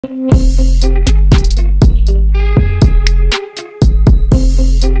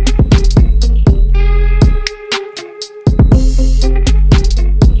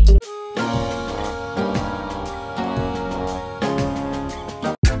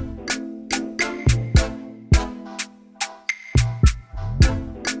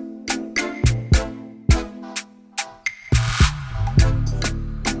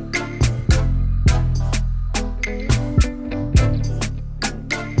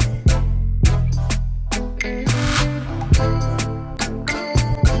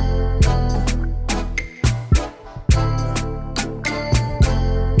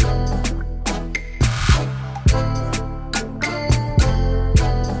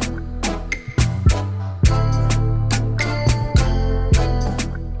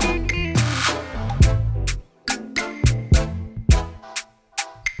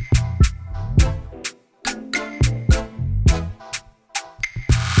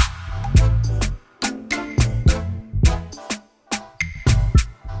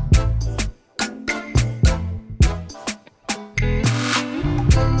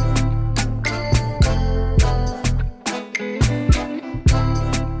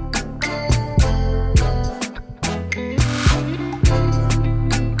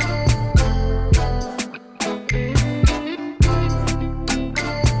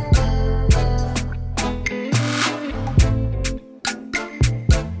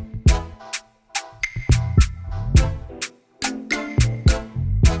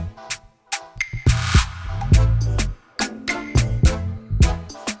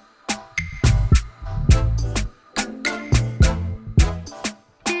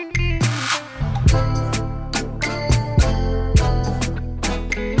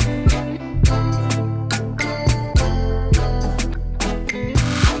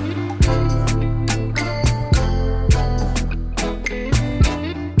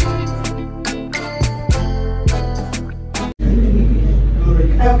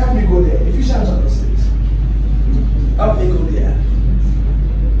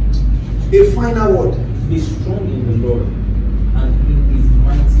A final word. Be strong in the Lord and in his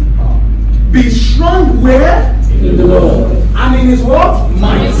mighty power. Be strong where? In the Lord. And in his what?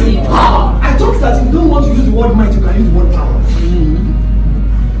 Mighty power. I thought that if you don't want to use the word might, you can use the word power.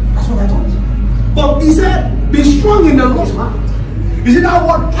 That's what I thought. But he said, be strong in the Lord's might. You see that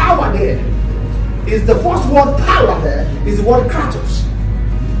word power there? Is the first word power there is the word kratos.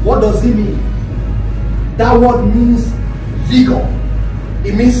 What does it mean? That word means vigor.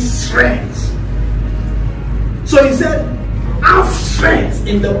 It means strength. So he said, have strength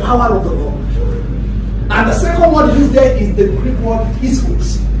in the power of the Lord. And the second word used there is the Greek word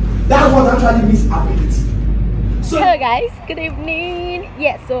ischos. That word actually means ability. So hello guys, good evening.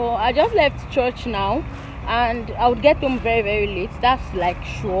 Yes, so I just left church now and I would get home very late. That's like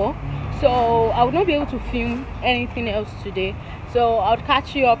sure. So I would not be able to film anything else today. So I'll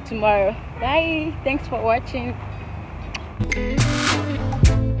catch you up tomorrow. Bye. Thanks for watching.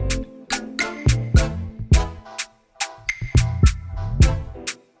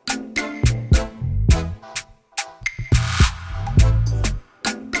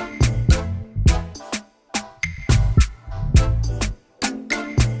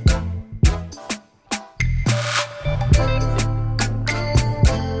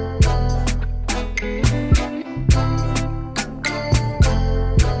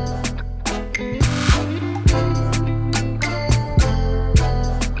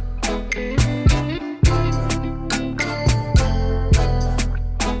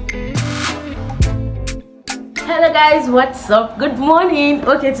 Hello guys, what's up? Good morning.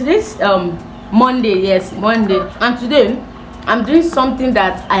 Okay, today's Monday. Yes, Monday, and today I'm doing something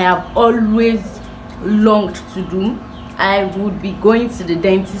that I have always longed to do. I would be going to the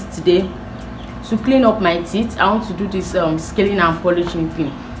dentist today to clean up my teeth. I want to do this scaling and polishing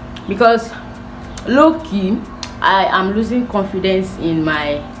thing because low-key I am losing confidence in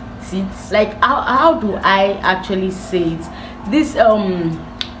my teeth. Like how do I actually say it? This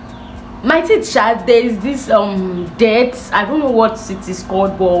my teeth shot, there is this dirt, I don't know what it is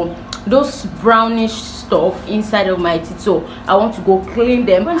called, but those brownish stuff inside of my teeth. So I want to go clean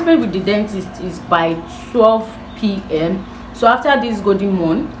them. Appointment with the dentist is by 12 p.m. so after this golden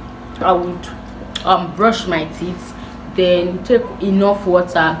morning I would brush my teeth, then take enough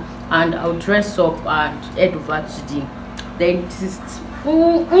water, and I'll dress up and head over to the dentist.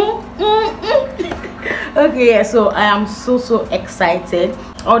 Okay, yeah, so I am so excited.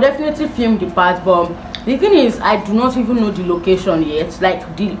 I'll definitely film the part, but the thing is I do not even know the location yet,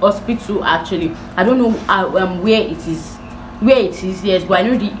 like the hospital. Actually I don't know where it is, yes, but I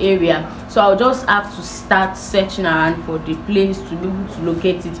know the area. so I'll just have to start searching around for the place to be able to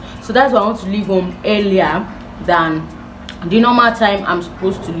locate it. So that's why I want to leave home earlier than the normal time I'm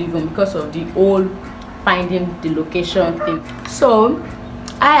supposed to leave home, because of the whole finding the location thing. So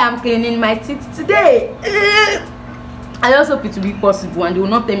I am cleaning my teeth today. I just hope it will be possible and they will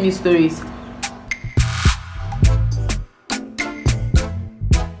not tell me stories.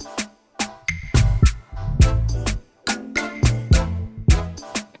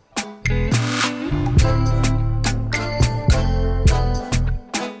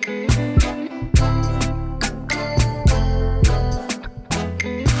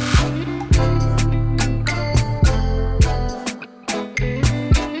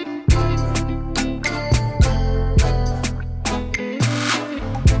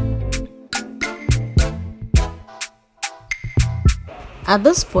 At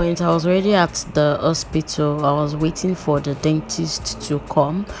this point, I was already at the hospital. I was waiting for the dentist to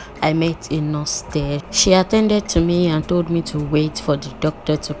come. I met a nurse there. She attended to me and told me to wait for the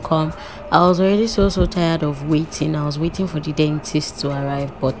doctor to come. I was already so tired of waiting. I was waiting for the dentist to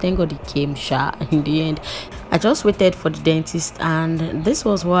arrive, but thank God he came sharp in the end. I just waited for the dentist, and this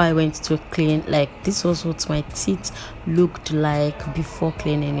was what I went to clean. Like, this was what my teeth looked like before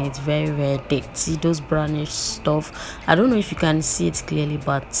cleaning it. Very dirty, those brownish stuff. I don't know if you can see it clearly,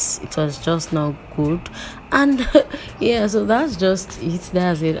 but it was just not good. And yeah, so that's just it.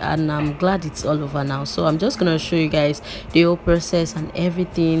 That's it, and I'm glad it's all over now. So I'm just gonna show you guys the whole process and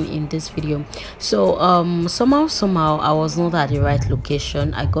everything in this video. So somehow I was not at the right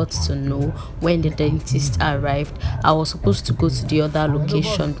location. I got to know when the dentist arrived. I was supposed to go to the other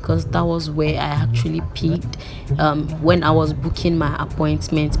location because that was where I actually picked when I was booking my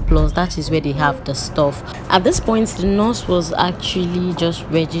appointment. Plus that is where they have the stuff. At this point, the nurse was actually just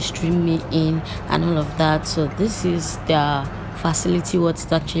registering me in and all of that. So this is their facility, what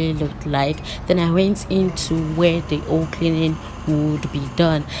it actually looked like. Then I went into where the whole cleaning would be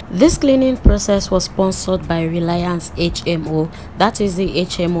done. This cleaning process was sponsored by Reliance HMO. That is the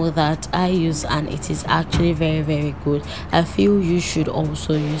HMO that I use, and it is actually very good. I feel you should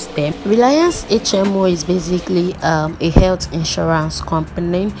also use them. Reliance HMO is basically a health insurance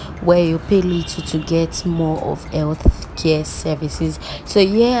company where you pay little to get more of health care services. So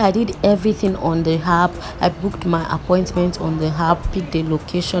yeah, I did everything on the app. I booked my appointment on the app, picked the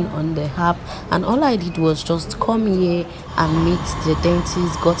location on the app, and all I did was just come here and meet the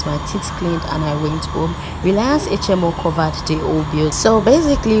dentist, got my teeth cleaned, and I went home. Reliance HMO covered the whole bill. So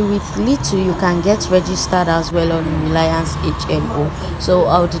basically with little you can get registered as well on Reliance HMO. So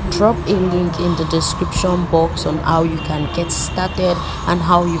I'll drop a link in the description box on how you can get started and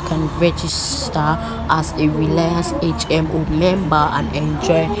how you can register as a Reliance HMO member and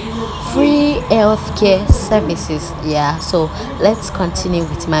enjoy free healthcare services. Yeah, so let's continue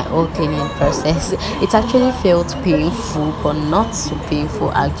with my whole cleaning process. It actually felt painful, but not so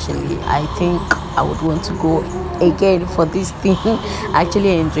painful. Actually, I think I would want to go again for this thing. I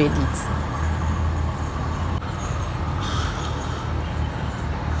actually enjoyed it.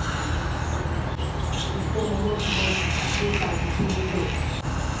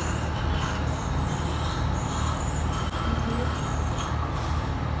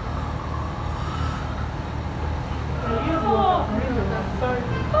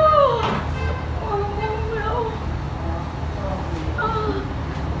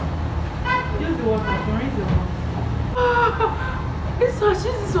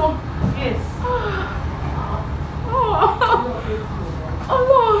 This one? Yes.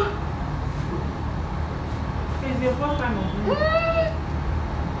 It's your first time of doing it.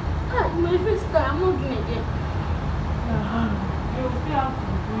 My first time, I'm not doing it again. You will still have to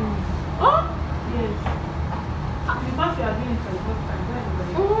be doing it. Oh? Yes. Because you are doing it for the first time, don't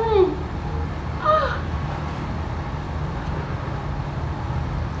everybody.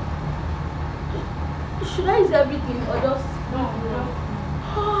 Should I use everything or just No.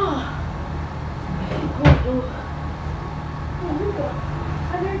 God, oh.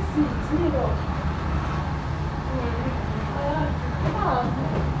 I don't see it. Neither.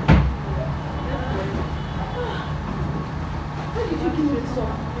 Where did you give me this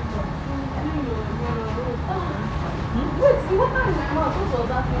one? Wait, the water in my mouth. What was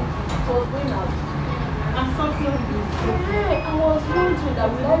that thing? It was going out. I'm so sorry. Hey, I was wondering that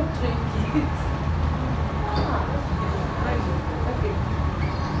will I drink it? Okay.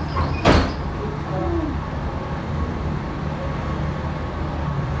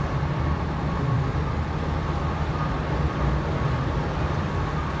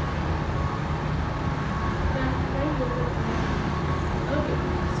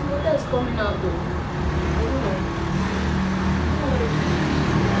 Coming out though.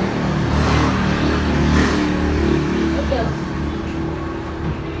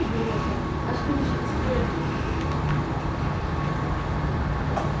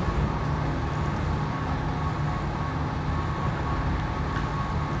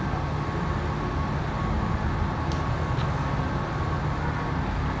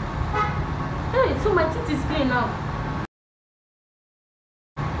 So my teeth is clean now.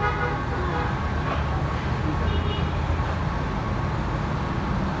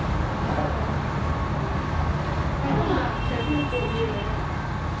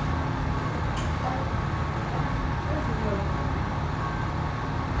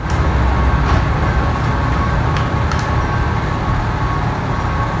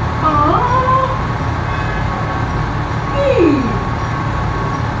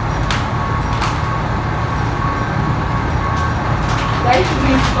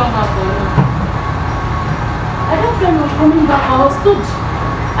 I don't feel like coming back. I was stood.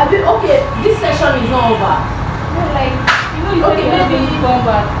 I mean, okay, this session is not over. No, like, you know, okay, maybe you come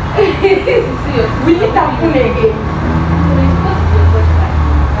back. We need to pull again.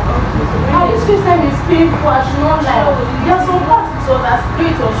 This first time is painful. I should not lie. There are some parts it was as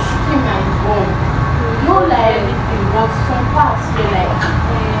straight or shooting my bone. No lie anything, but some parts were like,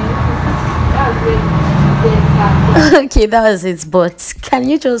 that's great. Okay, that was it, but can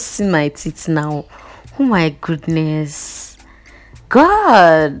you just see my teeth now? Oh my goodness,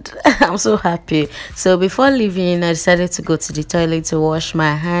 God. I'm so happy. So before leaving, I decided to go to the toilet to wash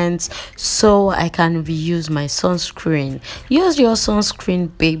my hands so I can reuse my sunscreen. Use your sunscreen,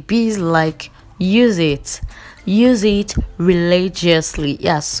 babies. Like, use it religiously.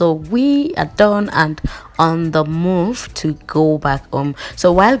 Yeah, so we are done and on the move to go back home.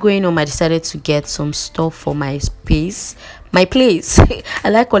 So while going home, I decided to get some stuff for my space, my place. I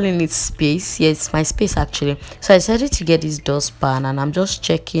like calling it space. Yes, my space actually. So I decided to get this dustpan, and I'm just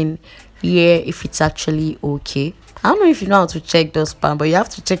checking here if it's actually okay. I don't know if you know how to check dustpan, but you have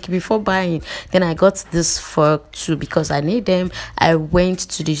to check it before buying. Then I got this fork too because I need them. I went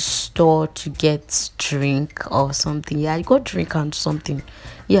to the store to get drink or something. Yeah, I got drink and something.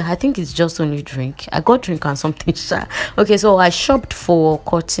 Yeah, I think it's just only drink. I got drink and something. Okay, so I shopped for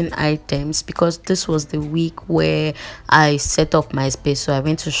cutting items because this was the week where I set up my space. So I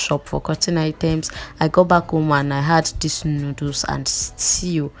went to shop for cutting items. I got back home and I had this noodles and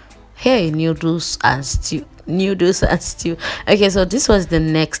stew. Hey, noodles and stew. Okay, so this was the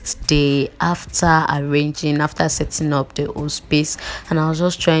next day after setting up the whole space, and I was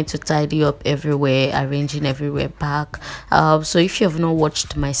just trying to tidy up everywhere, arranging everywhere back. So if you have not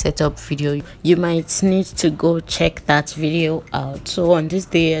watched my setup video, you might need to go check that video out. So on this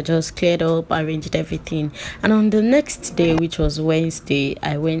day, I just cleared up, arranged everything, and on the next day, which was Wednesday,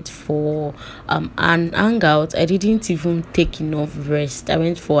 I went for an hangout. I didn't even take enough rest. I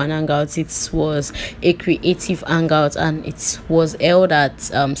went for an hangout. It was a creative hangout and it was held at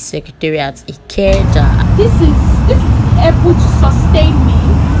Secretariat Ikeja. This is able to sustain me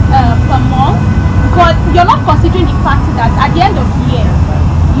per month, because you're not considering the fact that at the end of the year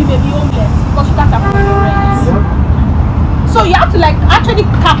you may be homeless because you can't afford your rent. So you have to like actually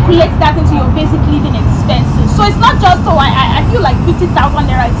calculate that into your basic living expenses. So it's not just I feel like 50,000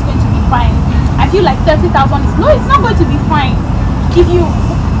 naira is going to be fine. I feel like 30,000 is it's not going to be fine. Give you.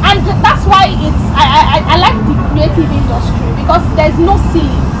 And that's why I like the creative industry, because there's no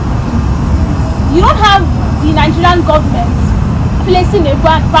ceiling. You don't have the Nigerian government placing a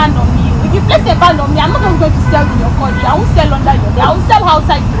ban on you. If you place a ban on me, I'm not going to sell in your country. I won't sell under your day. I will sell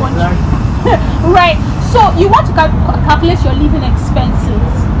outside the country. Right? So you want to calculate your living expenses.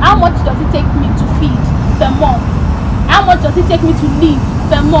 How much does it take me to feed per month? How much does it take me to live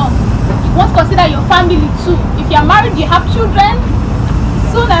per month? You want to consider your family too. If you're married, you have children.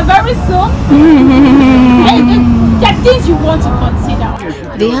 Soon and very soon. There are things you want to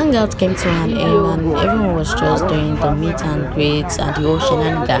consider. The hangout came to an end and everyone was just doing the meet and greets and the ocean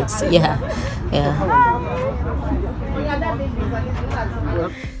and gas. Yeah.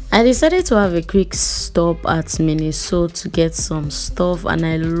 I decided to have a quick stop at Minnesota to get some stuff, and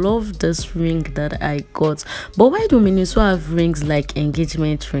I love this ring that I got. But why do Minnesota have rings like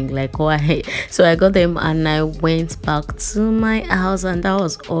engagement ring? Like, why? So I got them and I went back to my house, and that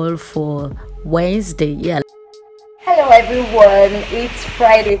was all for Wednesday. Yeah. Hello everyone, it's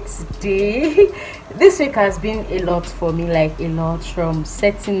Friday today. This week has been a lot for me, like a lot, from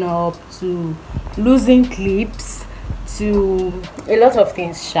setting up to losing clips to a lot of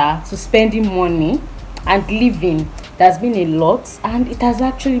things, to spending money and living. There's been a lot and it has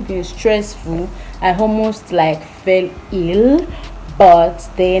actually been stressful. I almost like fell ill, but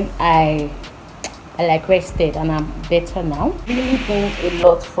then I like rested and I'm better now. Really been a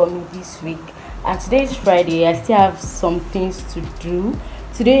lot for me this week, and today is Friday. I still have some things to do.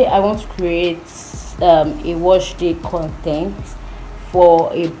 Today I want to create a wash day content for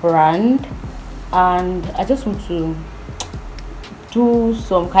a brand, and I just want to do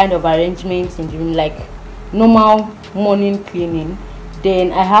some kind of arrangements in the room, like normal morning cleaning,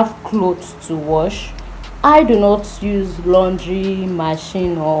 then I have clothes to wash. I do not use laundry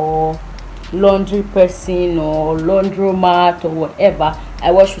machine or laundry person or laundromat or whatever.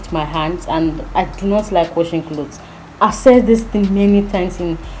 I wash with my hands, and I do not like washing clothes. I've said this thing many times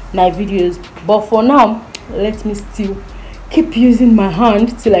in my videos, but for now, let me still keep using my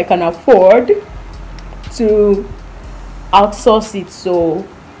hand till I can afford to outsource it. So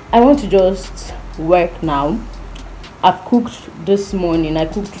I want to just work now. I've cooked this morning. I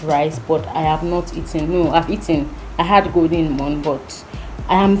cooked rice, but I have not eaten. No, I've eaten. I had golden morn, but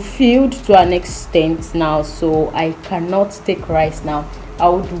I am filled to an extent now, so I cannot take rice now. I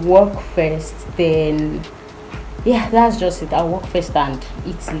would work first, then yeah, that's just it. I'll work first and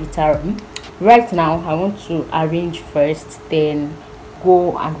eat later. Right now I want to arrange first, then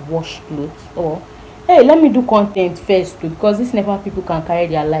go and wash clothes. Or hey, let me do content first too, because these NEPA people can carry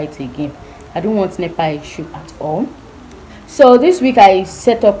their lights again. I don't want NEPA issue at all. So this week I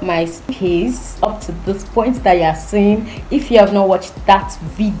set up my space up to this point that you are seeing. If you have not watched that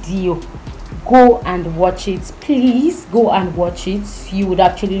video, go and watch it. Please go and watch it. You would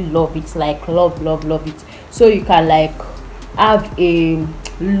actually love it, like love it. So you can like have a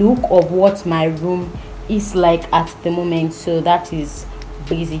look of what my room is like at the moment. So that is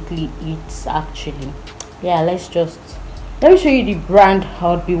basically it actually. Yeah, let me show you the brand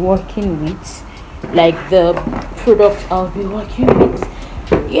I'll be working with, like the product I'll be working with.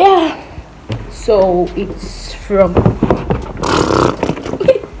 Yeah, so it's from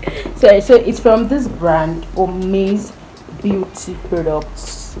so it's from this brand, Omaze Beauty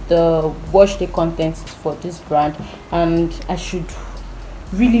Products. The wash day content is for this brand, and I should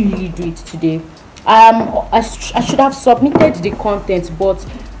really do it today. I should have submitted the content, but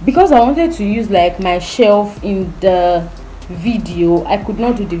because I wanted to use like my shelf in the video, I could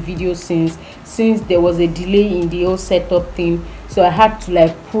not do the video since there was a delay in the whole setup thing. So I had to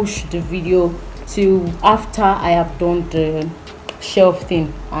like push the video till after I have done the shelf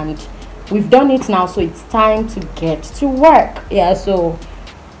thing, and we've done it now, so it's time to get to work. Yeah, so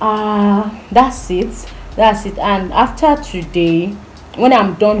that's it. And after today, when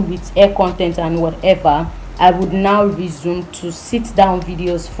I'm done with hair content and whatever, I would now resume to sit down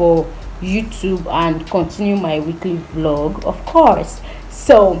videos for YouTube and continue my weekly vlog, of course.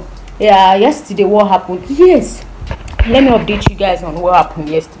 So yeah, yesterday what happened? Yes, let me update you guys on what happened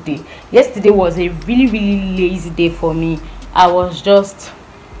yesterday. Yesterday was a really lazy day for me. I was just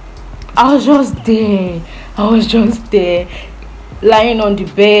there lying on the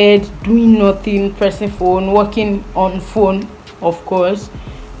bed, doing nothing, pressing phone, working on phone, of course,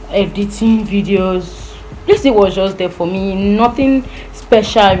 editing videos. This day was just there for me. Nothing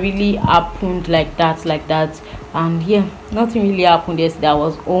special really happened like that. And yeah, nothing really happened yesterday. I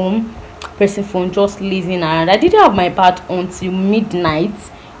was home pressing phone, just lazing around. I didn't have my bath until midnight,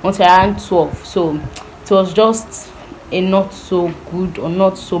 until around 12. So it was just a not so good or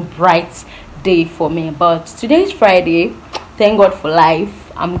not so bright day for me. But today is Friday. Thank God for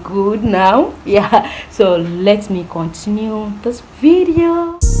life. I'm good now. Yeah, so let me continue this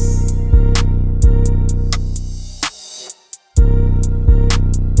video.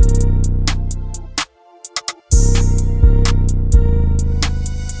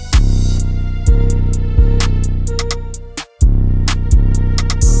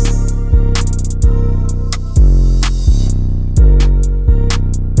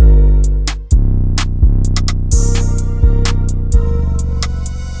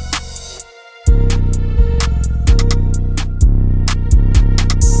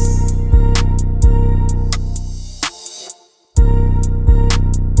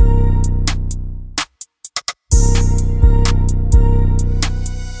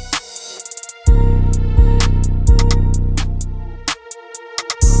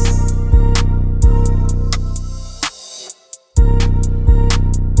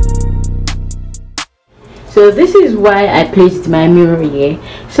 So this is why I placed my mirror here,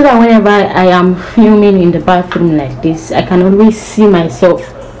 so that whenever I am filming in the bathroom like this, I can always see myself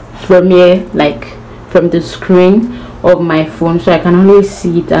from here, like from the screen of my phone, so I can always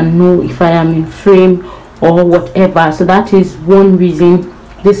see it and know if I am in frame or whatever. So that is one reason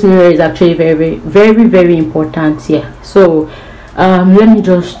this mirror is actually very important here. So let me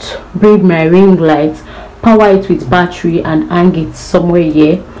just bring my ring light, power it with battery, and hang it somewhere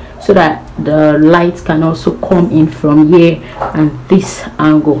here, so that the light can also come in from here and this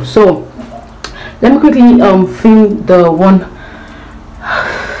angle. So let me quickly film the one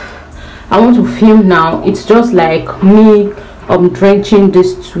I want to film now. It's just like me drenching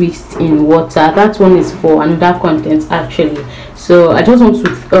this twist in water. That one is for another content actually. So I just want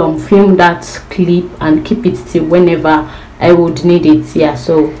to film that clip and keep it till whenever I would need it. Yeah,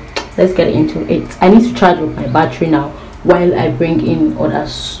 so let's get into it. I need to charge up my battery now while I bring in other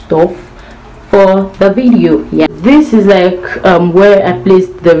stuff for the video. Yeah, this is like where I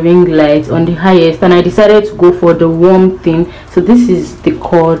placed the ring light on the highest, and I decided to go for the warm thing. So this is the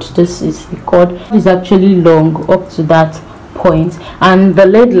cord. This is the cord. It's actually long up to that point, and the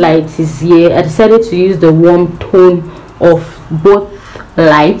LED light is here. I decided to use the warm tone of both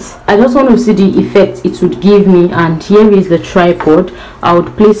lights. I just want to see the effect it would give me. And here is the tripod. I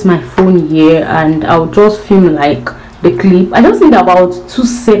would place my phone here and I would just film like the clip. I just need about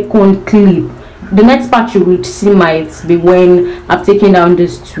 2-second clip. The next part you will see might be when I've taken down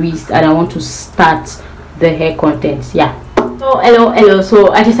this twist and I want to start the hair content. Yeah, so hello.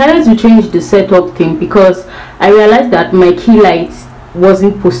 So I decided to change the setup thing because I realized that my key light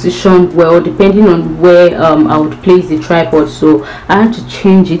wasn't positioned well depending on where I would place the tripod. So I had to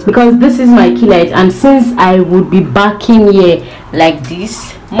change it because this is my key light, and since I would be backing here like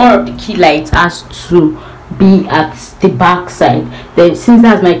this, more of the key light has to be at the back side. Then since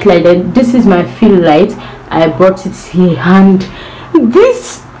that's my key light, then this is my fill light. I brought it here, and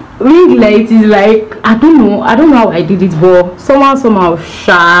this ring light is like, I don't know how I did it, but somehow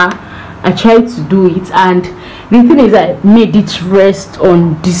I tried to do it, and the thing is I made it rest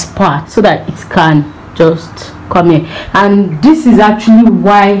on this part so that it can just come here. And this is actually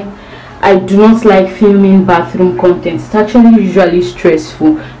why I do not like filming bathroom content. It's actually usually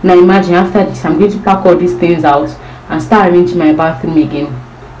stressful. Now imagine after this I'm going to pack all these things out and start arranging my bathroom again.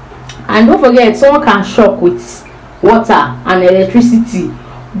 And don't forget, someone can shock with water and electricity,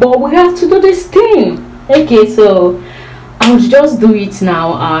 but we have to do this thing. Okay, so I'll just do it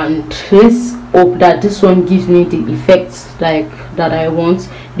now, and let's hope that this one gives me the effect like that I want.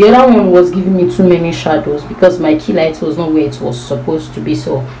 The other one was giving me too many shadows because my key light was not where it was supposed to be,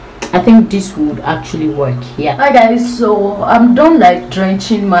 so I think this would actually work. Yeah. Hi guys, so I'm done like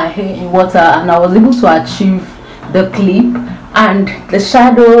drenching my hair in water, and I was able to achieve the clip, and the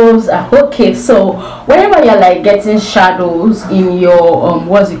shadows are okay. So whenever you're like getting shadows in your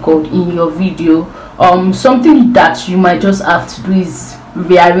what's it called, in your video, something that you might just have to do is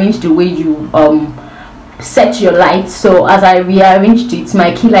rearrange the way you set your light. So as I rearranged it,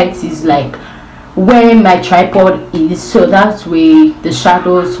 my key light is like where my tripod is, so that way the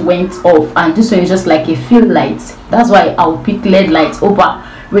shadows went off, and this one is just like a fill light. That's why I'll pick LED light over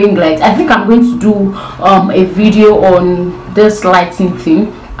ring light. I think I'm going to do a video on this lighting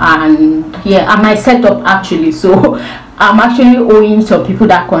thing, and yeah, and my setup actually. So I'm actually owing some people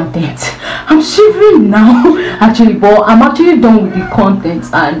that content. I'm shivering now actually, but I'm actually done with the content,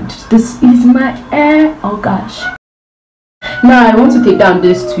 and this is my hair. Oh gosh. Now I want to take down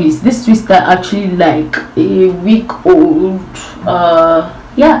this twist are actually like a week old.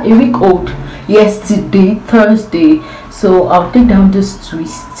 Yeah, a week old yesterday, Thursday. So I'll take down this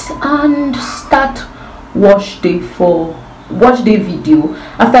twist and start wash day video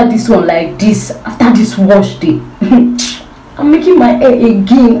after this one. Like this, after this wash day I'm making my hair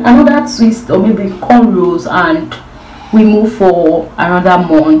again, another twist or maybe cornrows, and we move for another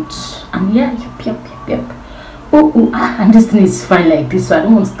month. And yeah, yep. And this thing is fine like this, so I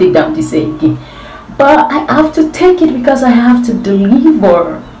don't want to take down this hair again, but I have to take it because I have to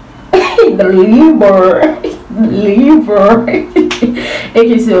deliver. deliver.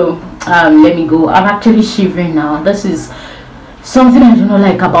 Okay, so let me go. I'm actually shivering now. This is something I do not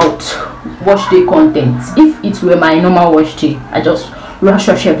like about wash day content. If it were my normal wash day, I just rush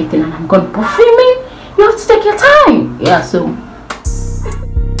everything and I'm gonna put filming. You have to take your time. Yeah, so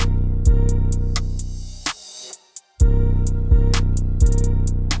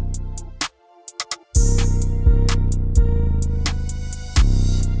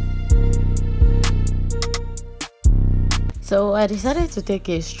So I decided to take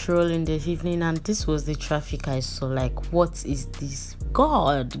a stroll in the evening, and this was the traffic I saw. Like, what is this?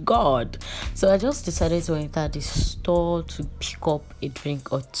 God. So I just decided to enter the store to pick up a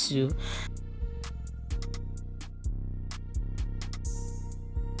drink or two.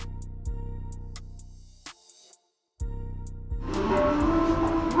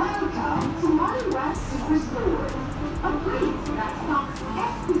 Welcome to my West Superstore, a place that stocks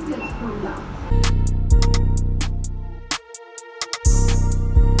exquisite products.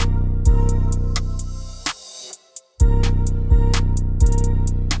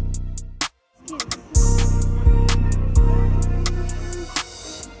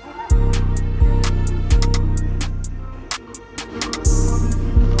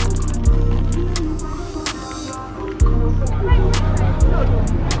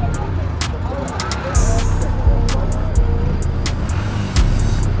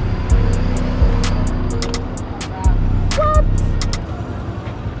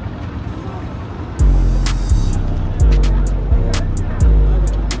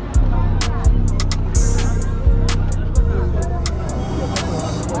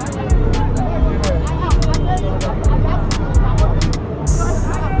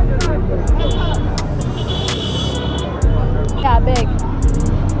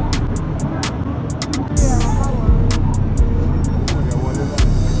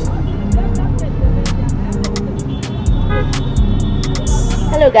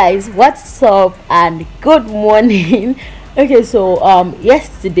 Hello guys, what's up and good morning. Okay, so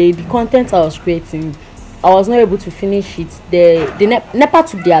yesterday the content I was creating, I was not able to finish it. The NEPA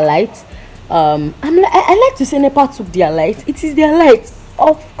took their light. I like to say NEPA took their light. It is their light,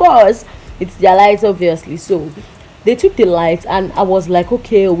 of course. It's their light, obviously. So they took the light, and I was like,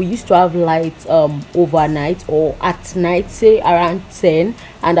 okay, we used to have light overnight or at night, say around 10,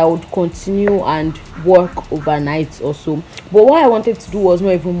 and I would continue and work overnight also. But what I wanted to do was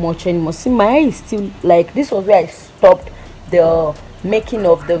not even much anymore. See, my hair is still like this. Was where I stopped the making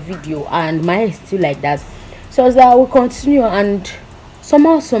of the video, and my hair is still like that. So I was like, I will continue, and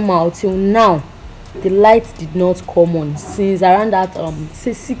somehow till now the light did not come on since around that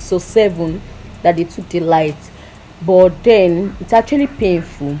say 6 or 7 that they took the light. But then it's actually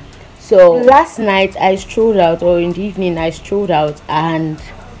painful. So last night I strolled out, or in the evening I strolled out, and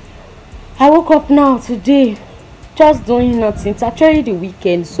I woke up now today just doing nothing. It's actually the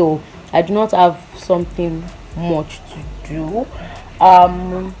weekend, so I do not have something much to do.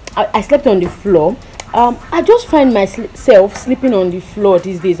 I slept on the floor. I just find myself sleeping on the floor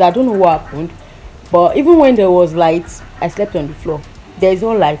these days. I don't know what happened, but even when there was light, I slept on the floor. There is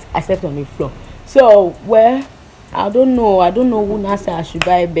no light, I slept on the floor. So well, I don't know who now say I should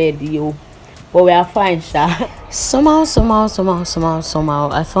buy a bed, yo. But we are fine, sha. Somehow,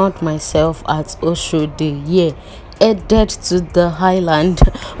 I found myself at Oshodi, yeah, headed to the highland.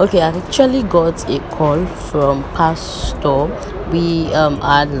 Okay, I actually got a call from pastor. We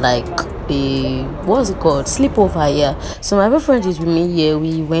had like a, what's it called, sleepover, yeah. So my boyfriend is with me here.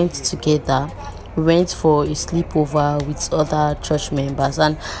 We went together. We went for a sleepover with other church members,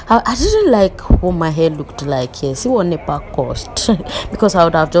 and I didn't like what my hair looked like here. See what NEPA cost because I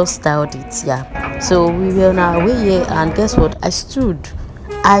would have just styled it, yeah. So we were on our way here, and guess what? I stood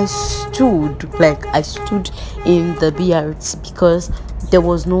in the BRT because there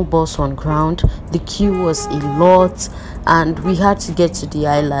was no bus on ground. The queue was a lot, and we had to get to the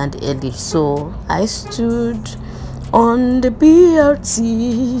island early. So I stood on the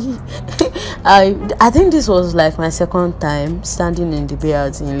BRT. I think this was like my second time standing in the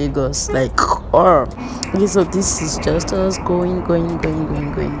BRT in Lagos. Like, okay, so this is just us going,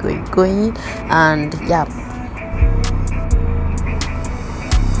 and yeah.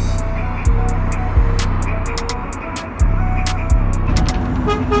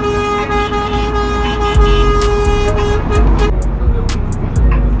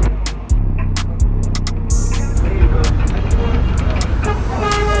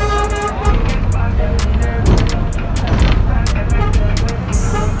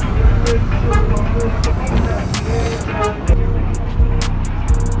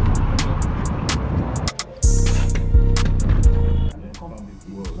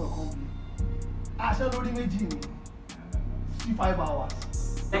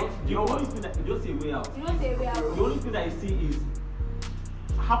 The only thing that you don't see a way out. The only thing that you see is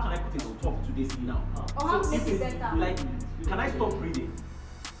how can I put it on top to this now? Or how to make it better. Like, can I stop breathing?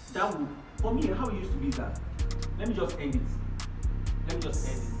 That would, for me, how it used to be that. Let me just end it.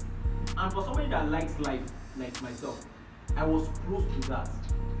 And for somebody that likes life like myself, I was close to that.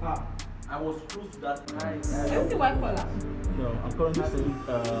 I was close to that. What's the white color? No, I'm currently saying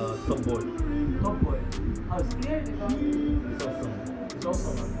Top Boy. Top Boy. How's it? It's awesome. It's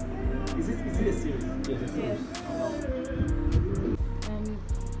awesome. Is it a series? Yes, it's a series. I'm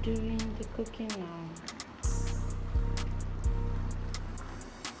doing the cooking now.